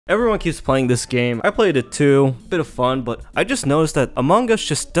Everyone keeps playing this game. I played it too. Bit of fun, but I just noticed that Among Us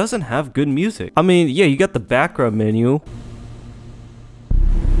just doesn't have good music. I mean, yeah, you got the background menu.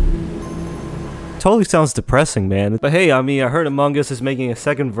 Totally sounds depressing, man. But hey, I mean, I heard Among Us is making a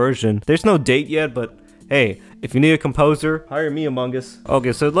second version. There's no date yet, but hey, if you need a composer, hire me, Among Us.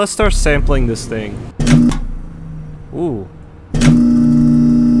 Okay, so let's start sampling this thing. Ooh.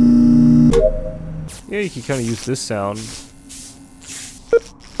 Yeah, you can kind of use this sound.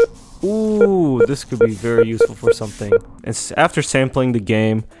 Ooh, this could be very useful for something. And after sampling the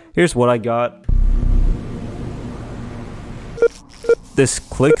game, here's what I got. This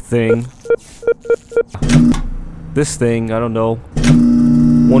click thing. This thing, I don't know.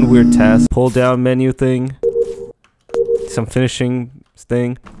 One weird task. Pull down menu thing. Some finishing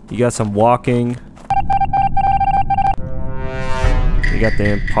thing. You got some walking. You got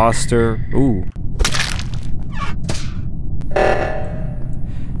the imposter. Ooh.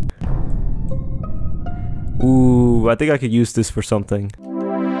 Ooh, I think I could use this for something.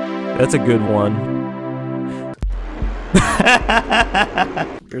 That's a good one.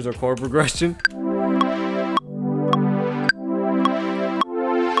 Here's our chord progression.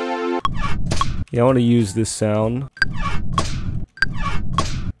 Yeah, I want to use this sound.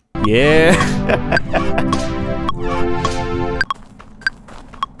 Yeah.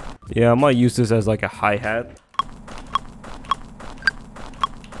 Yeah, I might use this as like a hi-hat.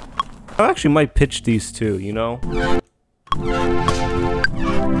 I actually might pitch these two, you know?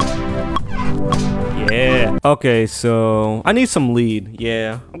 Yeah. Okay, so I need some lead.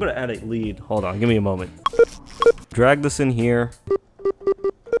 Yeah, I'm gonna add a lead. Hold on, give me a moment. Drag this in here.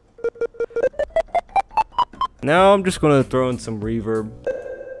 Now I'm just gonna throw in some reverb.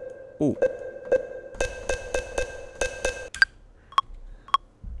 Ooh.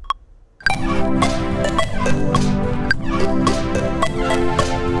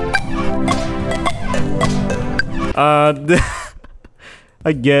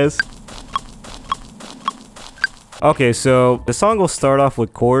 I guess. Okay, so the song will start off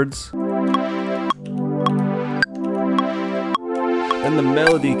with chords. Then the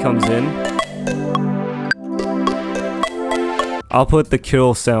melody comes in. I'll put the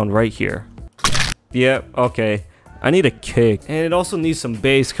kill sound right here. Yep, okay. I need a kick. And it also needs some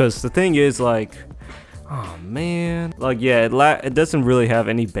bass, because the thing is, like... Oh, man. Like, yeah, it doesn't really have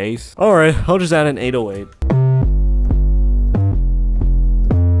any bass. Alright, I'll just add an 808.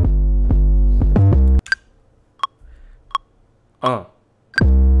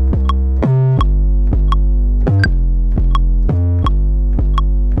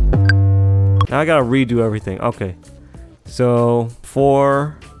 Now I gotta redo everything. Okay. So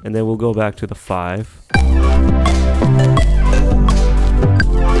 4, and then we'll go back to the 5.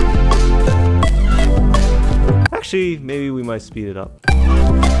 Actually, maybe we might speed it up.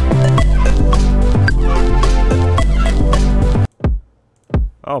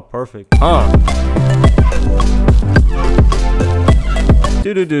 Oh, perfect.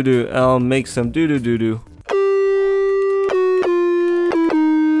 Do do do do. I'll make some do do do do.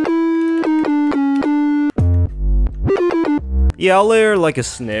 Yeah, I'll layer like a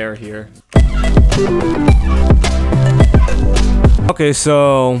snare here. Okay,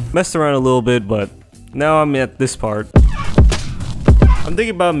 so messed around a little bit, but now I'm at this part. I'm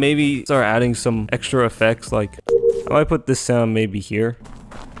thinking about maybe start adding some extra effects, like I might put this sound maybe here.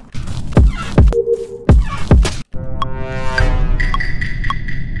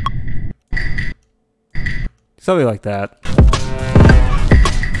 Something like that.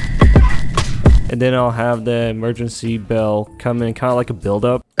 And then I'll have the emergency bell come in, kind of like a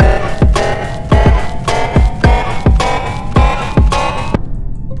build-up.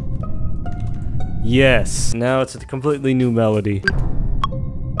 Yes, now it's a completely new melody.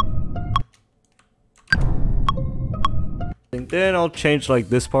 And then I'll change like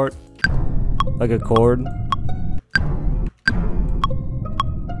this part, like a chord.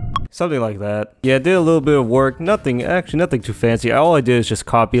 Something like that. Yeah, I did a little bit of work. Nothing too fancy. All I did is just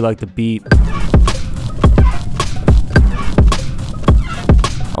copy like the beat.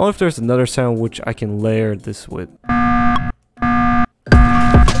 I wonder if there's another sound which I can layer this with.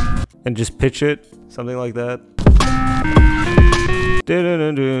 And just pitch it. Something like that.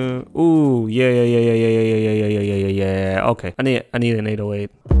 Ooh, yeah. Okay, I need an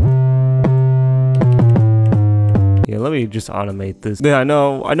 808. Yeah, let me just automate this. Yeah, I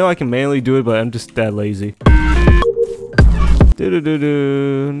know I can manually do it, but I'm just that lazy.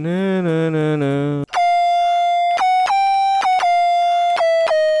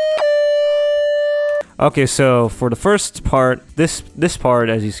 Okay, so for the first part, this part,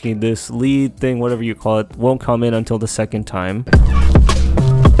 as you see, this lead thing, whatever you call it, won't come in until the second time.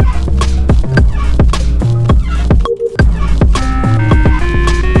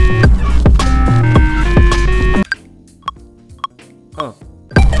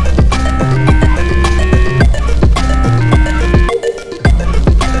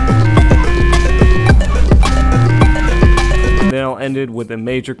 it with a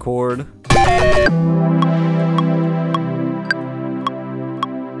major chord.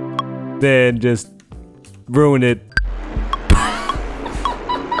 Then just ruin it.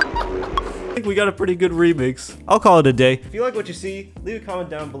 I think we got a pretty good remix. I'll call it a day. If you like what you see, leave a comment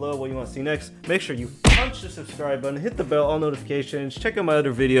down below what you want to see next. Make sure you punch the subscribe button, hit the bell, all notifications, check out my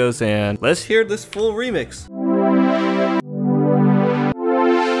other videos, and let's hear this full remix.